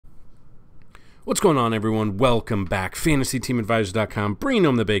What's going on, everyone? Welcome back. FantasyTeamAdvisors.com, bringing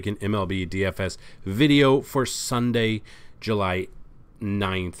home the bacon MLB DFS video for Sunday, July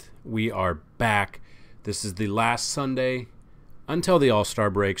 9th. We are back. This is the last Sunday until the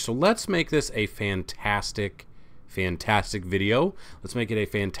All-Star break, so let's make this a fantastic video. Let's make it a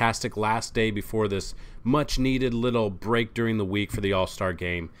fantastic last day before this much-needed little break during the week for the All-Star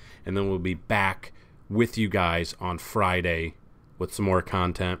game, and then we'll be back with you guys on Friday with some more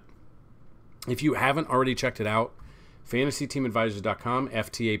content. If you haven't already checked it out, FantasyTeamAdvisors.com,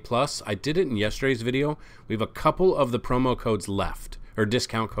 FTA Plus. I did it in yesterday's video. We have a couple of the promo codes left, or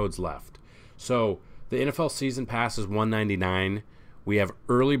discount codes left. So the NFL Season Pass is $199. We have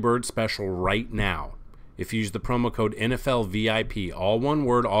early bird special right now. If you use the promo code NFL VIP, all one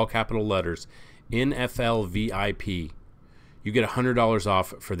word, all capital letters, NFL VIP, you get $100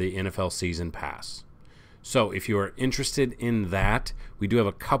 off for the NFL Season Pass. So if you are interested in that, we do have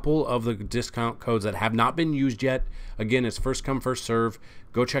a couple of the discount codes that have not been used yet. Again, it's first come, first serve.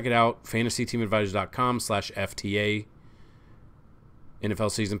 Go check it out, FantasyTeamAdvisors.com/FTA.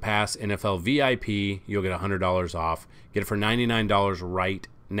 NFL Season Pass, NFL VIP, you'll get $100 off. Get it for $99 right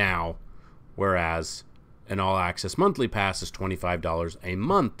now, whereas an all-access monthly pass is $25 a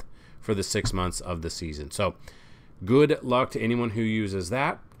month for the 6 months of the season. So good luck to anyone who uses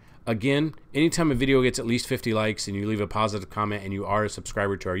that. Again, anytime a video gets at least 50 likes and you leave a positive comment and you are a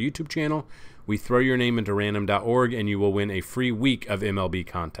subscriber to our YouTube channel, we throw your name into random.org and you will win a free week of MLB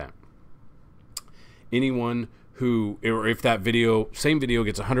content. Anyone who, or if that same video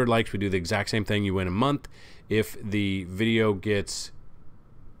gets 100 likes, we do the exact same thing. You win a month. If the video gets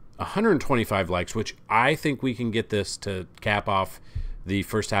 125 likes, which I think we can get this to cap off the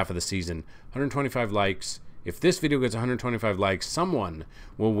first half of the season, 125 likes. If this video gets 125 likes, someone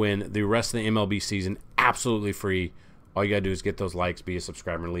will win the rest of the MLB season absolutely free. All you got to do is get those likes, be a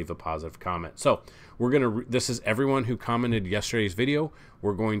subscriber, and leave a positive comment. So we're going to, this is everyone who commented yesterday's video.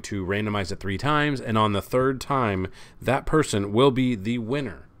 We're going to randomize it 3 times, and on the 3rd time, that person will be the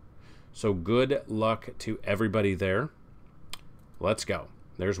winner. So good luck to everybody there. Let's go.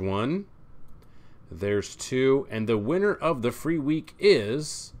 There's 1. There's 2. And the winner of the free week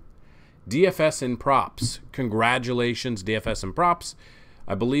is DFS and Props. Congratulations, DFS and Props.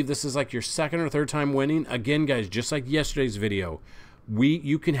 I believe this is like your 2nd or 3rd time winning. Again, guys, just like yesterday's video,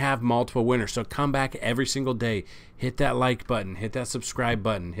 you can have multiple winners. So come back every single day. Hit that like button. Hit that subscribe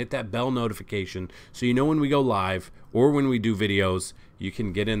button. Hit that bell notification so you know when we go live or when we do videos. You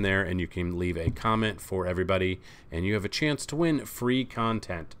can get in there and you can leave a comment for everybody, and you have a chance to win free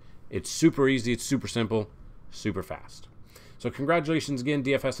content. It's super easy. It's super simple. Super fast. So congratulations again,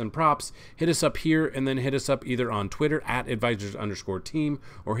 DFS and Props. Hit us up here and then hit us up either on Twitter at advisors_team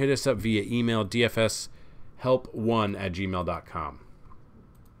or hit us up via email dfshelp1@gmail.com.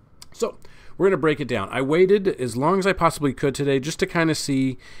 So we're going to break it down. I waited as long as I possibly could today just to kind of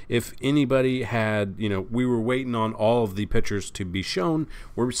see if anybody had, we were waiting on all of the pitchers to be shown.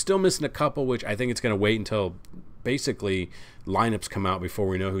 We're still missing a couple, which I think it's going to wait until basically lineups come out before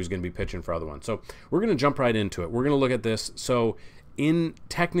we know who's going to be pitching for other ones. So we're going to jump right into it. We're going to look at this. So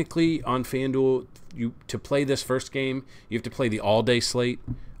technically on FanDuel, to play this first game, you have to play the all-day slate,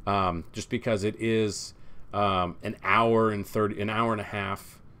 just because it is an hour and a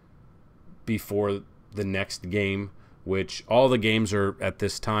half before the next game, which all the games are at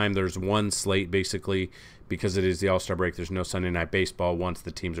this time. There's one slate basically because it is the All-Star break. There's no Sunday Night Baseball. Once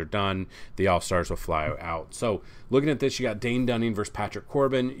the teams are done, the All-Stars will fly out. So looking at this, you got Dane Dunning versus Patrick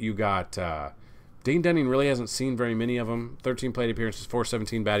Corbin. You got Dane Dunning really hasn't seen very many of them. 13 plate appearances,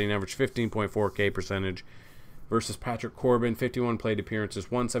 417 batting average, 15.4 K percentage. Versus Patrick Corbin, 51 plate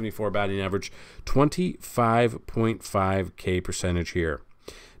appearances, 174 batting average, 25.5 K percentage here.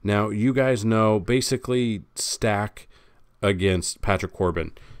 Now, you guys know, basically, stack against Patrick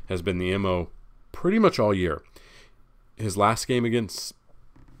Corbin has been the MO pretty much all year. His last game against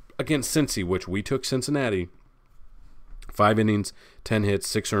Cincy, which we took Cincinnati, 5 innings, 10 hits,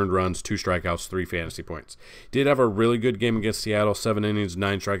 6 earned runs, 2 strikeouts, 3 fantasy points. Did have a really good game against Seattle, 7 innings,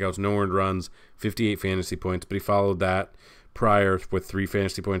 9 strikeouts, no earned runs, 58 fantasy points, but he followed that prior with 3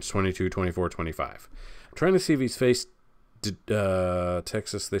 fantasy points, 22, 24, 25. I'm trying to see if he's faced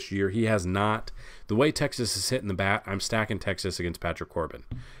Texas this year. He has not. The way Texas is hitting the bat, I'm stacking Texas against Patrick Corbin.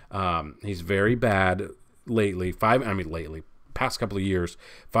 He's very bad lately. Past couple of years,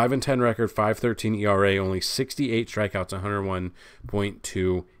 5-10 record, 5.13 ERA, only 68 strikeouts,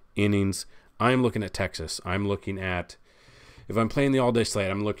 101.2 innings. I'm looking at Texas. I'm looking at, if I'm playing the all-day slate,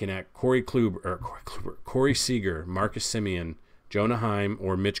 I'm looking at Corey Seager, Marcus Semien, Jonah Heim,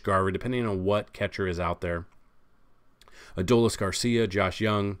 or Mitch Garver, depending on what catcher is out there. Adolis Garcia, Josh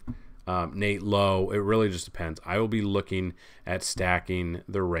Young. Nate Lowe. It really just depends. I will be looking at stacking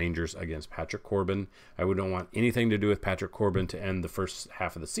the Rangers against Patrick Corbin. I wouldn't want anything to do with Patrick Corbin to end the first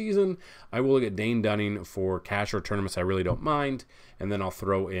half of the season. I will look at Dane Dunning for cash or tournaments. I really don't mind. And then I'll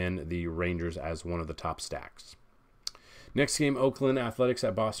throw in the Rangers as one of the top stacks. Next game, Oakland Athletics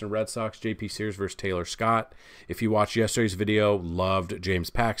at Boston Red Sox. JP Sears versus Taylor Scott. If you watched yesterday's video, loved James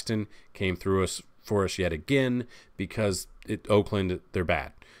Paxton. Came through for us yet again because Oakland, they're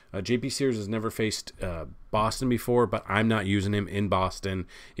bad. JP Sears has never faced Boston before, but I'm not using him in Boston.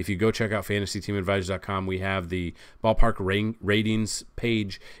 If you go check out FantasyTeamAdvisors.com, we have the ballpark ratings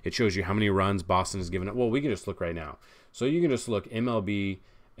page. It shows you how many runs Boston has given up. Well, we can just look right now. So you can just look MLB,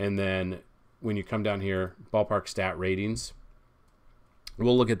 and then when you come down here, ballpark stat ratings,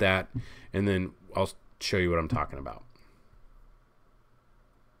 we'll look at that, and then I'll show you what I'm talking about.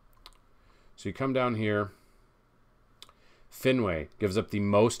 So you come down here. Fenway gives up the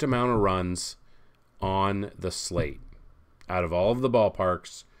most amount of runs on the slate. Out of all of the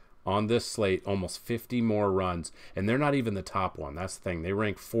ballparks on this slate, almost 50 more runs. And they're not even the top one. That's the thing. They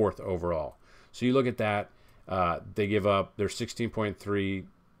rank 4th overall. So you look at that. They give up their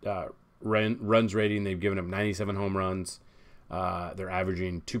 16.3 runs rating. They've given up 97 home runs. They're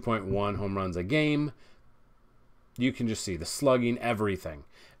averaging 2.1 home runs a game. You can just see the slugging, everything.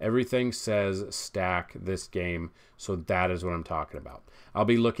 Everything says stack this game, so that is what I'm talking about. I'll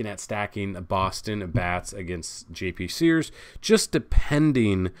be looking at stacking Boston bats against JP Sears, just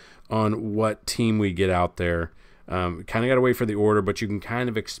depending on what team we get out there. Kind of got to wait for the order, but you can kind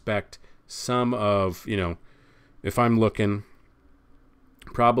of expect some of, if I'm looking,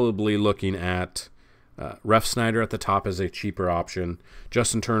 probably looking at Ref Snyder at the top as a cheaper option.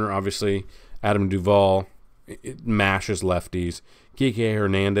 Justin Turner, obviously. Adam Duvall. It mashes lefties. Kike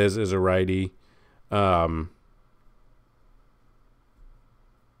Hernandez is a righty. I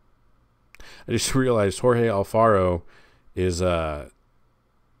just realized Jorge Alfaro is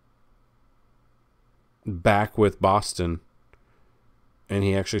back with Boston, and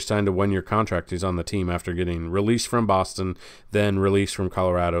he actually signed a 1-year contract. He's on the team after getting released from Boston, then released from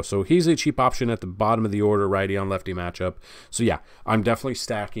Colorado. So he's a cheap option at the bottom of the order, righty on lefty matchup. So yeah, I'm definitely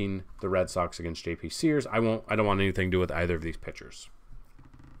stacking the Red Sox against JP Sears. I don't want anything to do with either of these pitchers.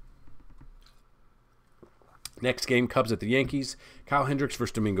 Next game, Cubs at the Yankees. Kyle Hendricks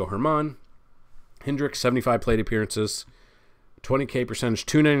versus Domingo Germán. Hendricks, 75 plate appearances, 20K percentage,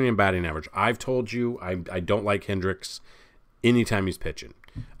 299 batting average. I've told you I don't like Hendricks anytime he's pitching.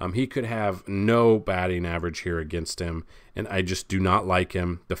 He could have no batting average here against him, and I just do not like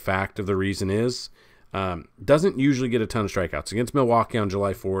him. The fact of the reason is, doesn't usually get a ton of strikeouts. Against Milwaukee on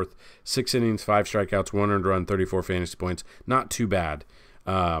July 4th, 6 innings, 5 strikeouts, 1 earned run, 34 fantasy points. Not too bad.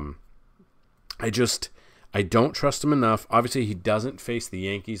 I don't trust him enough. Obviously, he doesn't face the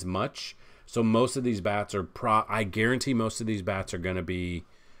Yankees much, so most of these bats are I guarantee most of these bats are going to be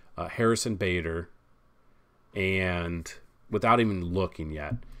Harrison Bader, and without even looking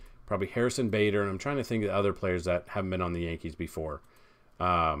yet, probably Harrison Bader, and I'm trying to think of the other players that haven't been on the Yankees before.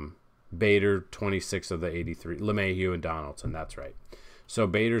 Bader, 26 of the 83. LeMahieu and Donaldson, that's right. So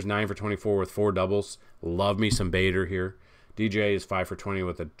Bader's 9 for 24 with 4 doubles. Love me some Bader here. DJ is 5 for 20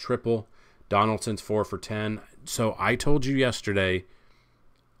 with a triple. Donaldson's 4 for 10. So I told you yesterday,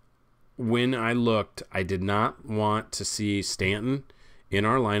 when I looked, I did not want to see Stanton in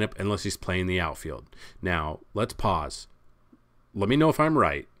our lineup unless he's playing the outfield. Now, let's pause. Let me know if I'm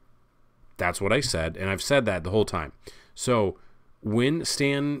right. That's what I said, and I've said that the whole time. So when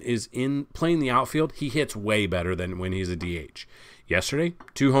Stanton is playing the outfield, he hits way better than when he's a DH. Yesterday,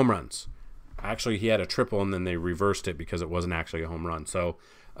 2 home runs. Actually, he had a triple, and then they reversed it because it wasn't actually a home run. So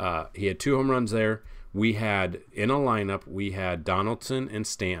he had 2 home runs there. We had, in a lineup, we had Donaldson and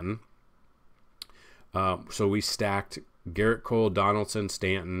Stanton. So we stacked Garrett Cole, Donaldson,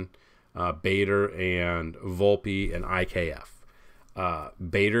 Stanton, Bader, and Volpe, and IKF.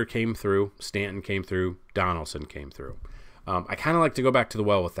 Bader came through, Stanton came through, Donaldson came through. I kind of like to go back to the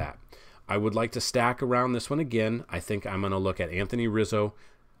well with that. I would like to stack around this one again. I think I'm going to look at Anthony Rizzo,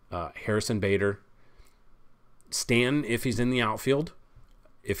 Harrison Bader, Stanton if he's in the outfield.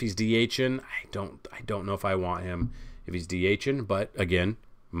 If he's DHing, I don't know if I want him if he's DHing, but again,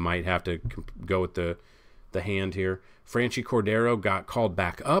 might have to go with the hand here. Franchi Cordero got called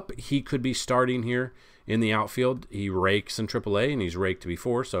back up. He could be starting here in the outfield. He rakes in AAA, and he's raked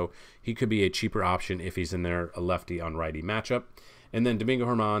before, so he could be a cheaper option if he's in there, a lefty on righty matchup. And then Domingo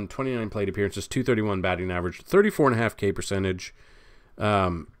Germán, 29 plate appearances, 231 batting average, 34.5K percentage.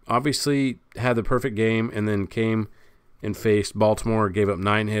 Obviously had the perfect game, and then came and faced Baltimore, gave up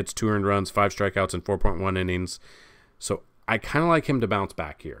 9 hits, 2 earned runs, 5 strikeouts, and 4.1 innings. So I kind of like him to bounce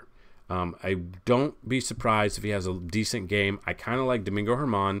back here. I don't be surprised if he has a decent game. I kind of like Domingo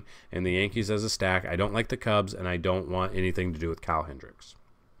Germán and the Yankees as a stack. I don't like the Cubs, and I don't want anything to do with Kyle Hendricks.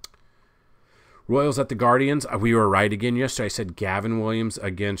 Royals at the Guardians. We were right again yesterday. I said Gavin Williams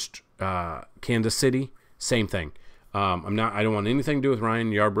against Kansas City. Same thing. I don't want anything to do with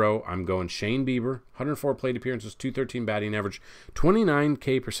Ryan Yarbrough. I'm going Shane Bieber. 104 plate appearances, 213 batting average,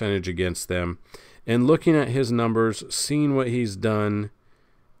 29K percentage against them. And looking at his numbers, seeing what he's done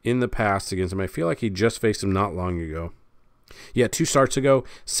in the past against him, I feel like he just faced him not long ago. Yeah, 2 starts ago,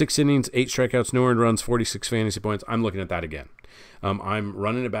 6 innings, 8 strikeouts, no earned runs, 46 fantasy points. I'm looking at that again. I'm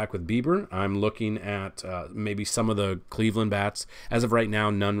running it back with Bieber. I'm looking at maybe some of the Cleveland bats. As of right now,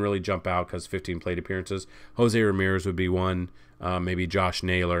 none really jump out because 15 plate appearances. Jose Ramirez would be one. Maybe Josh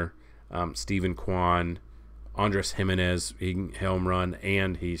Naylor, Steven Kwan, Andres Jimenez. He can home run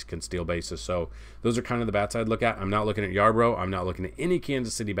and he can steal bases. So those are kind of the bats I'd look at. I'm not looking at Yarbrough. I'm not looking at any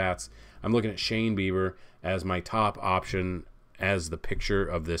Kansas City bats. I'm looking at Shane Bieber as my top option as the picture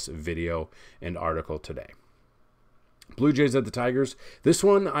of this video and article today. Blue Jays at the Tigers. This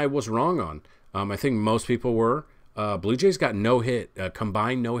one I was wrong on. I think most people were. Blue Jays got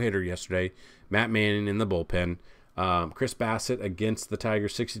combined no-hitter yesterday. Matt Manning in the bullpen. Chris Bassett against the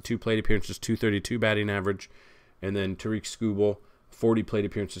Tigers, 62 plate appearances, 232 batting average. And then Tariq Skubal, 40 plate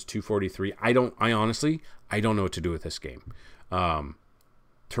appearances, 243. I honestly don't know what to do with this game.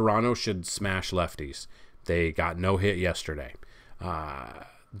 Toronto should smash lefties. They got no hit yesterday.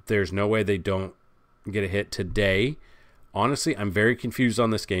 There's no way they don't get a hit today. Honestly, I'm very confused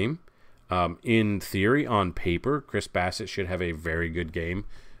on this game. In theory, on paper, Chris Bassett should have a very good game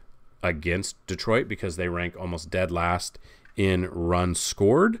against Detroit because they rank almost dead last in runs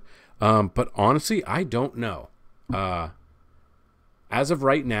scored. But honestly, I don't know. As of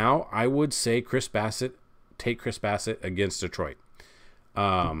right now, I would say take Chris Bassett against Detroit.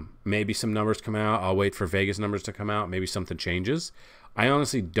 Maybe some numbers come out. I'll wait for Vegas numbers to come out. Maybe something changes. I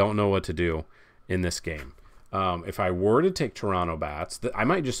honestly don't know what to do in this game. If I were to take Toronto bats, I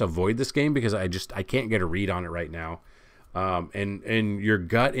might just avoid this game because I can't get a read on it right now. And your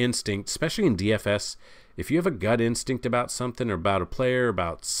gut instinct, especially in DFS, if you have a gut instinct about something or about a player,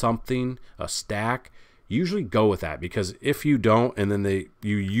 about something, a stack, usually go with that because if you don't, and then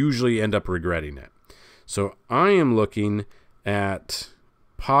you usually end up regretting it. So I am looking at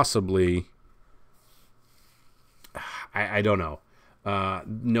possibly, I don't know.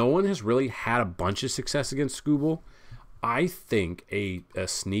 No one has really had a bunch of success against Skubal. I think a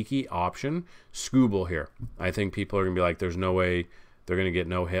sneaky option, Skubal here. I think people are going to be like, there's no way they're going to get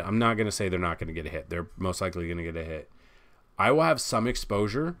no hit. I'm not going to say they're not going to get a hit. They're most likely going to get a hit. I will have some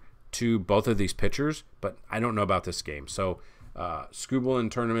exposure to both of these pitchers, but I don't know about this game. So Skubal in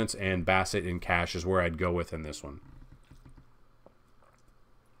tournaments and Bassett in cash is where I'd go with in this one.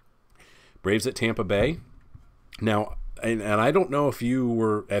 Braves at Tampa Bay. Now, and I don't know if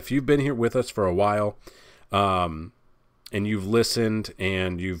you've been here with us for a while, and you've listened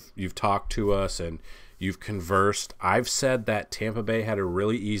and you've talked to us and you've conversed. I've said that Tampa Bay had a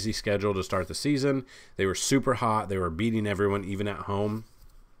really easy schedule to start the season. They were super hot. They were beating everyone, even at home.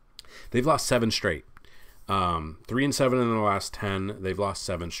 They've lost 7 straight. 3-7 in the last 10. They've lost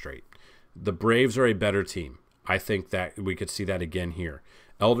 7 straight. The Braves are a better team. I think that we could see that again here.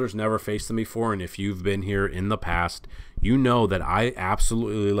 Elder's never faced them before, and if you've been here in the past, you know that I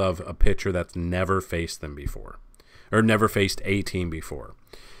absolutely love a pitcher that's never faced them before, or never faced a team before.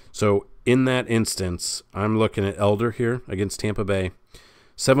 So in that instance, I'm looking at Elder here against Tampa Bay.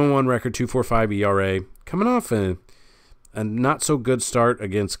 7-1 record, 2.45 ERA. Coming off a not so good start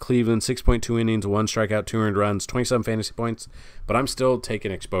against Cleveland, 6.2 innings, 1 strikeout, 2 earned runs, 27 fantasy points, but I'm still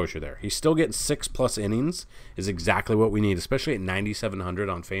taking exposure there. He's still getting 6+ innings is exactly what we need, especially at 9,700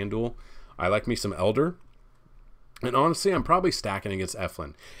 on Fanduel. I like me some Elder. And honestly, I'm probably stacking against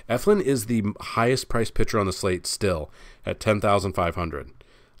Eflin. Eflin is the highest priced pitcher on the slate still at 10,500.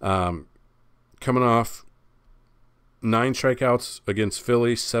 Coming off 9 strikeouts against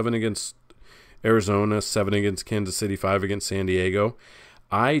Philly, 7 against Arizona, 7 against Kansas City, 5 against San Diego.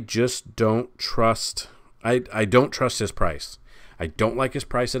 I just don't trust. I don't trust his price. I don't like his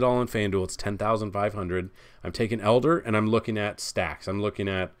price at all on FanDuel. It's 10,500. I'm taking Elder and I'm looking at stacks. I'm looking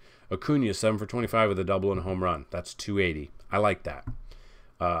at Acuna 7 for 25 with a double and a home run. That's 280. I like that.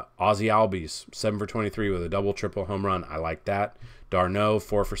 Ozzy Albies 7 for 23 with a double, triple, home run. I like that. Darno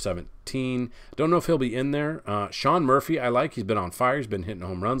 4 for 17. Don't know if he'll be in there. Sean Murphy I like. He's been on fire. He's been hitting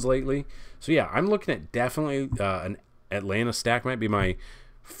home runs lately. So yeah, I'm looking at definitely an Atlanta stack. Might be my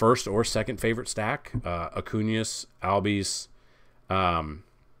first or second favorite stack. Acuña, Albies,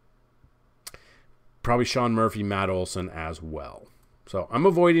 probably Sean Murphy, Matt Olson as well. So I'm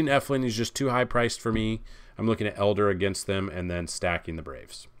avoiding Eflin. He's just too high priced for me. I'm looking at Elder against them and then stacking the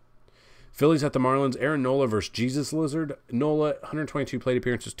Braves. Phillies at the Marlins. Aaron Nola versus Jesus Lizard. Nola, 122 plate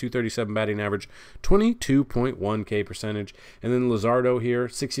appearances, 237 batting average, 22.1 K percentage. And then Lizardo here,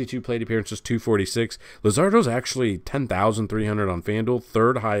 62 plate appearances, 246. Lizardo's actually 10,300 on Fanduel,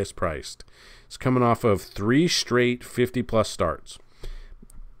 third highest priced. He's coming off of 3 straight 50-plus starts.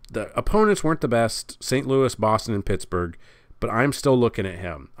 The opponents weren't the best, St. Louis, Boston, and Pittsburgh, but I'm still looking at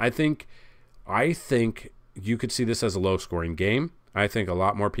him. I think you could see this as a low-scoring game. I think a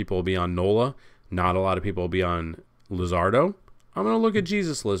lot more people will be on Nola. Not a lot of people will be on Lizardo. I'm going to look at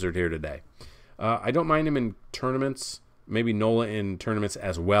Jesus Lizard here today. I don't mind him in tournaments. Maybe Nola in tournaments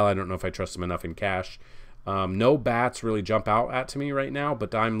as well. I don't know if I trust him enough in cash. No bats really jump out to me right now,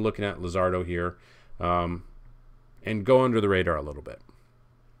 but I'm looking at Lizardo here and go under the radar a little bit.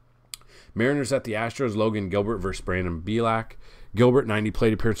 Mariners at the Astros. Logan Gilbert versus Brandon Bielak. Gilbert, 90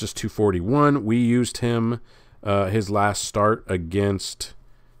 plate appearances, 241. We used him his last start against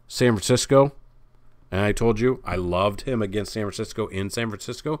San Francisco. And I told you, I loved him against San Francisco in San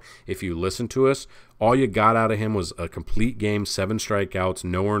Francisco. If you listen to us, all you got out of him was a complete game, 7 strikeouts,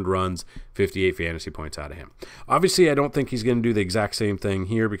 no earned runs, 58 fantasy points out of him. Obviously, I don't think he's going to do the exact same thing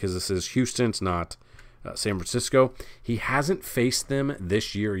here because this is Houston, it's not San Francisco. He hasn't faced them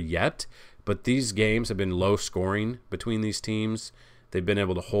this year yet, but these games have been low scoring between these teams. They've been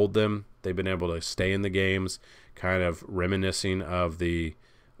able to hold them. They've been able to stay in the games, kind of reminiscing of the,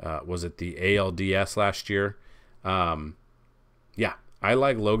 was it the ALDS last year? Yeah, I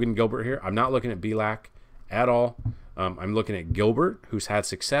like Logan Gilbert here. I'm not looking at Bielak at all. I'm looking at Gilbert, who's had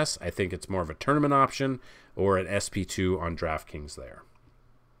success. I think it's more of a tournament option or an SP2 on DraftKings there.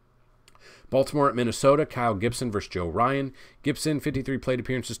 Baltimore at Minnesota. Kyle Gibson versus Joe Ryan. Gibson, 53 plate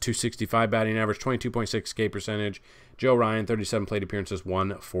appearances, 265 batting average, 22.6 K percentage. Joe Ryan, 37 plate appearances,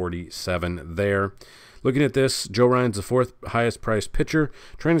 147 there. Looking at this, Joe Ryan's the 4th highest priced pitcher.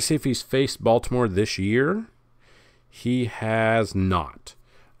 Trying to see if he's faced Baltimore this year. He has not.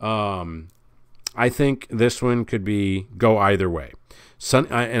 I think this one could go either way.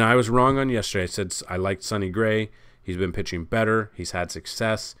 And I was wrong on yesterday. I said I liked Sonny Gray. He's been pitching better. He's had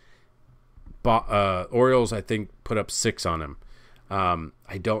success. Orioles, I think, put up 6 on him. I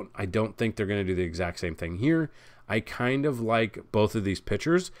don't think they're going to do the exact same thing here. I kind of like both of these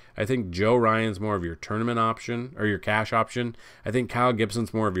pitchers. I think Joe Ryan's more of your tournament option or your cash option. I think Kyle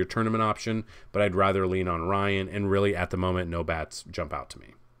Gibson's more of your tournament option, but I'd rather lean on Ryan. And really, at the moment, no bats jump out to me.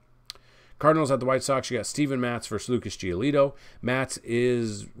 Cardinals at the White Sox. You got Steven Matz versus Lucas Giolito. Matz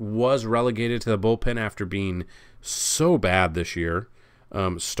was relegated to the bullpen after being so bad this year,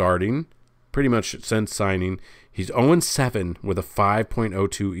 starting. Pretty much since signing. He's 0-7 with a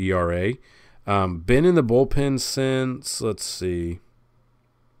 5.02 ERA. Been in the bullpen since, let's see,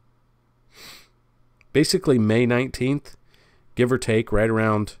 basically May 19th, give or take, right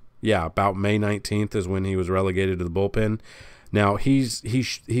around, about May 19th is when he was relegated to the bullpen. Now, he's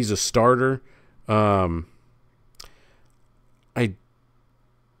a starter. I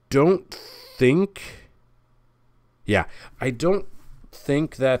don't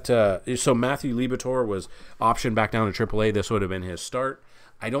think that so Matthew Liberatore was optioned back down to AAA. This would have been his start.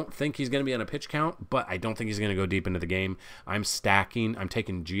 I don't think he's going to be on a pitch count, but I don't think he's going to go deep into the game. I'm taking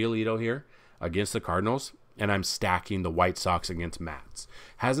Giolito here against the Cardinals, and I'm stacking the White Sox against Mats.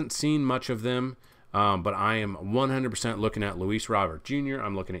 Hasn't seen much of them, but I am 100% looking at Luis Robert Jr.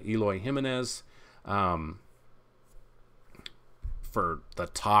 I'm looking at Eloy Jimenez for the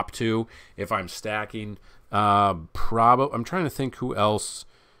top 2 if I'm stacking. I'm trying to think who else.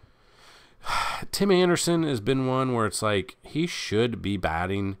 Tim Anderson has been one where it's like he should be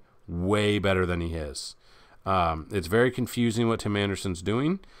batting way better than he is. It's very confusing what Tim Anderson's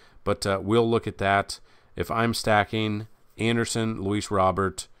doing, but we'll look at that. If I'm stacking Anderson, Luis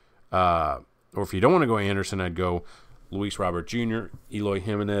Robert, or if you don't want to go Anderson, I'd go Luis Robert Jr., Eloy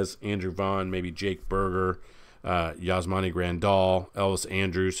Jimenez, Andrew Vaughn, maybe Jake Berger, Yasmani Grandal, Elvis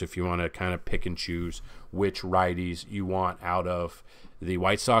Andrus, if you want to kind of pick and choose which righties you want out of the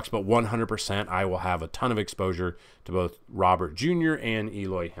White Sox. But 100% I will have a ton of exposure to both Robert Jr. and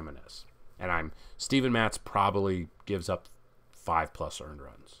Eloy Jimenez. And Steven Matz probably gives up 5+ earned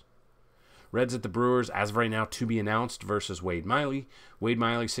runs. Reds at the Brewers, as of right now, to be announced versus Wade Miley. Wade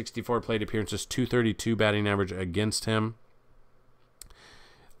Miley, 64 plate appearances, 232 batting average against him.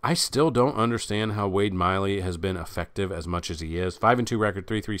 I still don't understand how Wade Miley has been effective as much as he is. 5-2 record,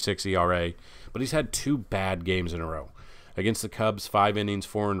 3.36 ERA, but he's had 2 bad games in a row. Against the Cubs, 5 innings,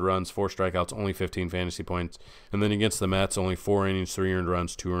 4 earned runs, 4 strikeouts, only 15 fantasy points. And then against the Mets, only 4 innings, 3 earned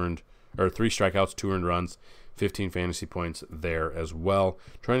runs, 3 strikeouts, 2 earned runs, 15 fantasy points there as well.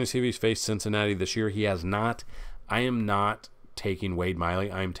 Trying to see if he's faced Cincinnati this year. He has not. I am not taking Wade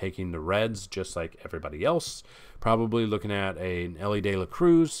Miley. I'm taking the Reds just like everybody else. Probably looking at an Ellie De La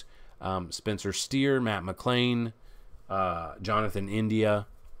Cruz, Spencer Steer, Matt McClain, Jonathan India,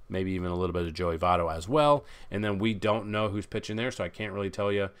 maybe even a little bit of Joey Votto as well. And then we don't know who's pitching there, so I can't really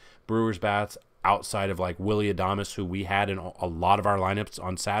tell you. Brewers bats outside of like Willie Adames, who we had in a lot of our lineups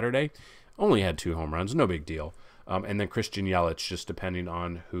on Saturday, only had 2 home runs, no big deal. And then Christian Yelich, just depending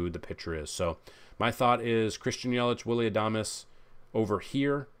on who the pitcher is. So my thought is Christian Yelich, Willie Adames over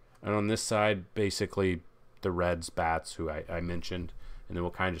here, and on this side, basically the Reds bats who I mentioned, and then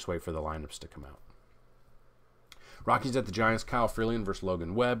we'll kind of just wait for the lineups to come out. Rockies at the Giants, Kyle Freeland versus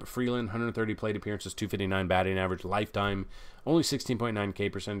Logan Webb. Freeland, 130 plate appearances, 259 batting average, lifetime, only 16.9 K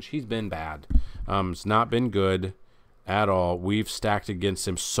percentage. He's been bad. It's not been good at all. We've stacked against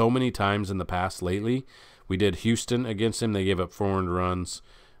him so many times in the past lately. We did Houston against him. They gave up 4 earned runs,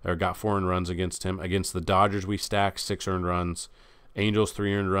 or got 4 earned runs against him. Against the Dodgers, we stacked 6 earned runs. Angels,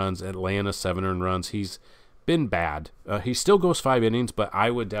 3 earned runs. Atlanta, 7 earned runs. He's been bad. He still goes 5 innings, but I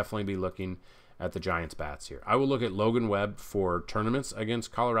would definitely be looking at the Giants bats here. I will look at Logan Webb for tournaments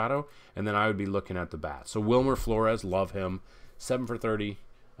against Colorado, and then I would be looking at the bats. So Wilmer Flores, love him. 7 for 30,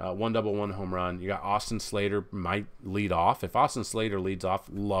 1 double, 1 home run. You got Austin Slater, might lead off. If Austin Slater leads off,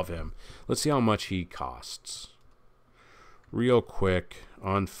 love him. Let's see how much he costs. Real quick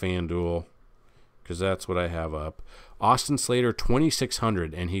on FanDuel, because that's what I have up. Austin Slater,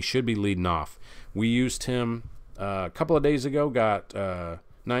 2,600, and he should be leading off. We used him a couple of days ago, got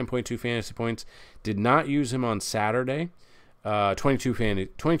 9.2 fantasy points. Did not use him on Saturday.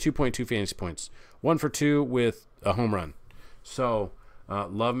 22.2 fantasy points. 1 for 2 with a home run. So,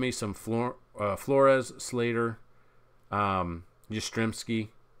 love me some Flores, Slater, Yastrzemski.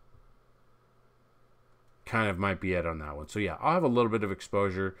 Kind of might be it on that one. So, yeah, I'll have a little bit of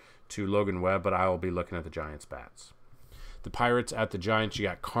exposure to Logan Webb, but I will be looking at the Giants bats. The Pirates at the Giants, you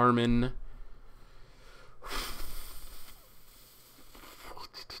got Carmen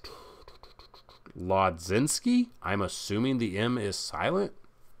Lodzinski. I'm assuming the M is silent,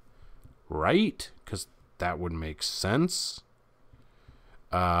 right? Because that would make sense.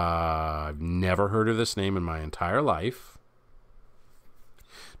 I've never heard of this name in my entire life.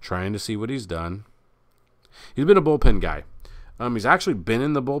 Trying to see what he's done. He's been a bullpen guy. He's actually been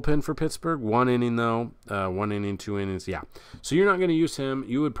in the bullpen for Pittsburgh. 1 inning, though. 1 inning, 2 innings. Yeah. So you're not going to use him.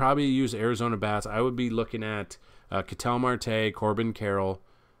 You would probably use Arizona bats. I would be looking at Ketel Marte, Corbin Carroll,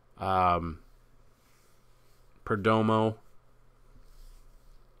 Perdomo,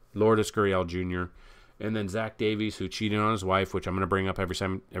 Lourdes Gurriel Jr., and then Zach Davies, who cheated on his wife, which I'm going to bring up every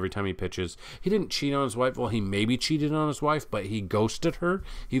time he pitches. He didn't cheat on his wife. Well, he maybe cheated on his wife, but he ghosted her.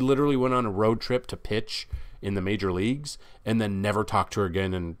 He literally went on a road trip to pitch in the major leagues and then never talked to her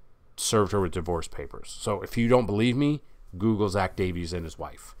again and served her with divorce papers. So if you don't believe me, Google Zach Davies and his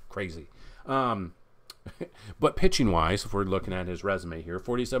wife. Crazy. But pitching-wise, if we're looking at his resume here,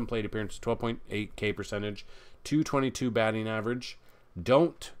 47 plate appearances, 12.8 K percentage, 222 batting average.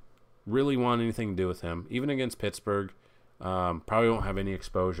 Don't really want anything to do with him, even against Pittsburgh. Probably won't have any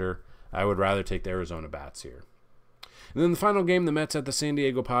exposure. I would rather take the Arizona bats here. And then the final game, the Mets at the San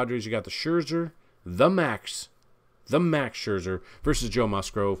Diego Padres. You got the Scherzer, the Max Scherzer versus Joe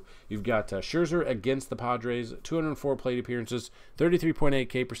Musgrove. You've got Scherzer against the Padres, 204 plate appearances, 33.8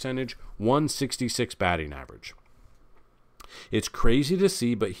 K percentage, 166 batting average. It's crazy to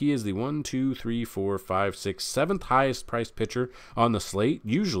see, but he is the 7th highest priced pitcher on the slate.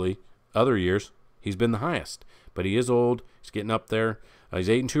 Usually, other years, he's been the highest. But he is old. He's getting up there. He's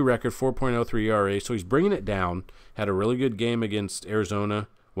 8-2 record, 4.03 ERA, so he's bringing it down. Had a really good game against Arizona.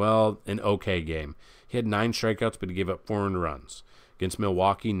 Well, an okay game. He had 9 strikeouts, but he gave up 4 earned runs. Against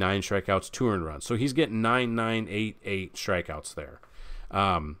Milwaukee, 9 strikeouts, 2 earned runs. So he's getting 9, 9, 8, 8 strikeouts there.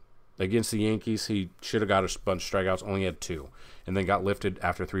 Against the Yankees, he should have got a bunch of strikeouts, only had 2, and then got lifted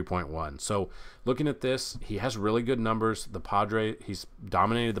after 3.1. So looking at this, he has really good numbers. He's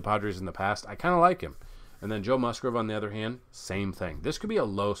dominated the Padres in the past. I kind of like him. And then Joe Musgrove, on the other hand, same thing. This could be a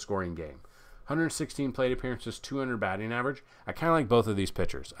low-scoring game. 116 plate appearances, 200 batting average. I kind of like both of these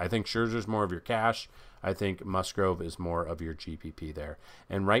pitchers. I think Scherzer's more of your cash. I think Musgrove is more of your GPP there.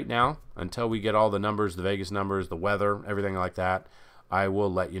 And right now, until we get all the numbers, the Vegas numbers, the weather, everything like that, I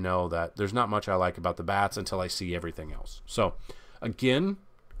will let you know that there's not much I like about the bats until I see everything else. So, again,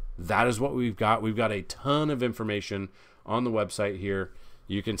 that is what we've got. We've got a ton of information on the website here.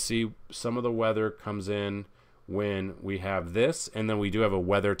 You can see some of the weather comes in when we have this, and then we do have a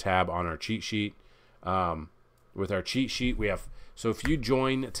weather tab on our cheat sheet. With our cheat sheet, we have, so if you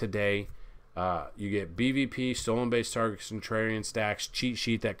join today, You get BVP, stolen base targets, contrarian stacks, cheat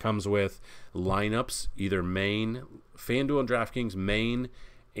sheet that comes with lineups, either main, FanDuel and DraftKings main,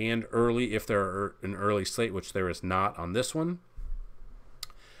 and early if there are an early slate, which there is not on this one.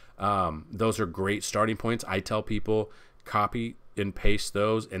 Those are great starting points. I tell people copy and paste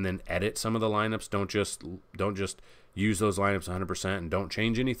those and then edit some of the lineups. Don't just use those lineups 100% and don't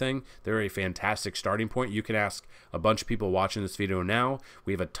change anything. They're a fantastic starting point. You can ask a bunch of people watching this video now.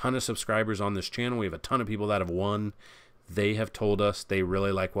 We have a ton of subscribers on this channel. We have a ton of people that have won. They have told us they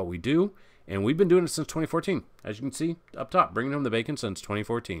really like what we do, and we've been doing it since 2014. As you can see up top, bringing home the bacon since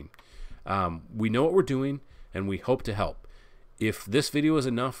 2014. We know what we're doing, and we hope to help. If this video is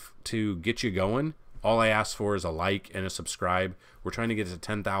enough to get you going, all I ask for is a like and a subscribe. We're trying to get to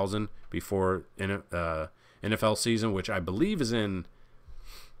 10,000 before NFL season, which I believe is in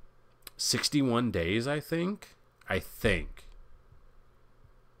 61 days, I think. I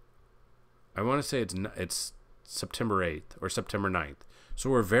want to say it's September 8th or September 9th. So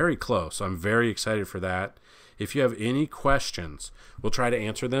we're very close. I'm very excited for that. If you have any questions, we'll try to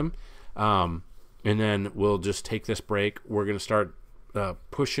answer them. And then we'll just take this break. We're going to start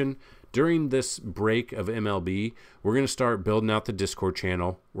pushing. During this break of MLB, we're going to start building out the Discord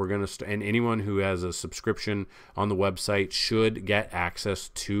channel. We're going to and anyone who has a subscription on the website should get access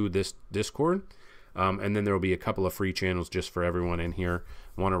to this Discord. And then there will be a couple of free channels just for everyone in here.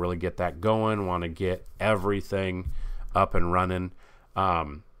 Want to really get that going. Want to get everything up and running.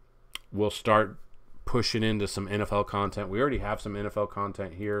 We'll start pushing into some NFL content. We already have some NFL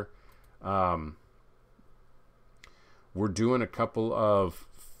content here. We're doing a couple of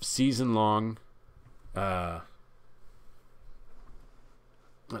season-long, let's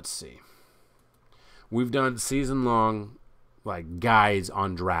see. We've done season-long like guides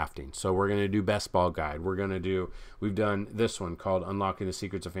on drafting. So we're going to do best ball guide. We've done this one called Unlocking the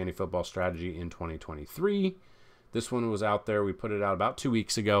Secrets of Fantasy Football Strategy in 2023. This one was out there. We put it out about 2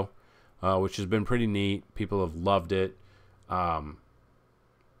 weeks ago, which has been pretty neat. People have loved it.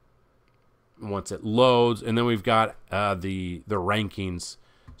 Once it loads, and then we've got the rankings.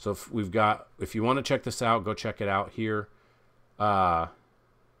 So if you want to check this out, go check it out here. All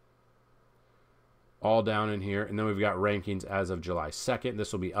down in here. And then we've got rankings as of July 2nd.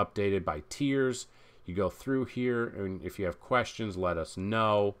 This will be updated by tiers. You go through here, and if you have questions, let us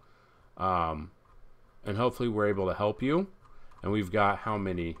know. And hopefully we're able to help you. And we've got how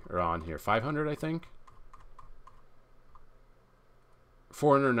many are on here? 500, I think?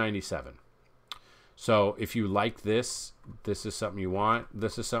 497. So if you like this is something you want.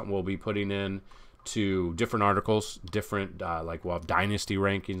 This is something we'll be putting in to different articles, different like we'll have dynasty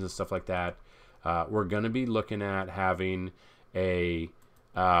rankings and stuff like that. We're going to be looking at having a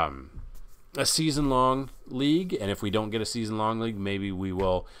season-long league, and if we don't get a season-long league, maybe we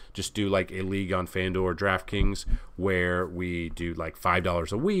will just do like a league on FanDuel or DraftKings where we do like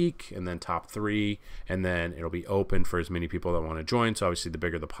 $5 a week and then top 3, and then it'll be open for as many people that want to join. So obviously the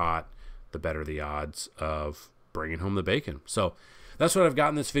bigger the pot, the better the odds of bringing home the bacon. So that's what I've got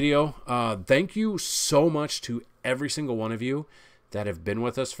in this video. Thank you so much to every single one of you that have been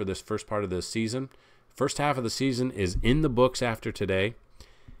with us for this first part of the season. First half of the season is in the books after today.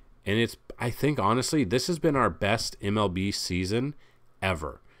 And I think, honestly, this has been our best MLB season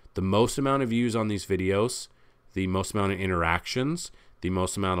ever. The most amount of views on these videos, the most amount of interactions, the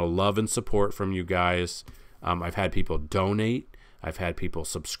most amount of love and support from you guys. I've had people donate. I've had people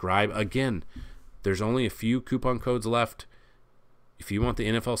subscribe. Again, there's only a few coupon codes left. If you want the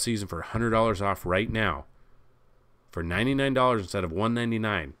NFL season for $100 off right now, for $99 instead of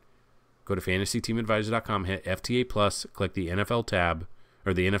 $199, go to FantasyTeamAdvisors.com, hit FTA Plus, click the NFL tab,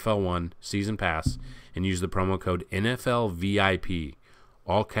 or the NFL One Season Pass, and use the promo code NFLVIP.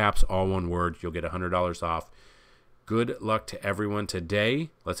 All caps, all one word. You'll get $100 off. Good luck to everyone today.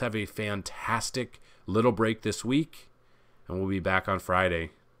 Let's have a fantastic little break this week. And we'll be back on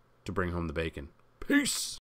Friday to bring home the bacon. Peace.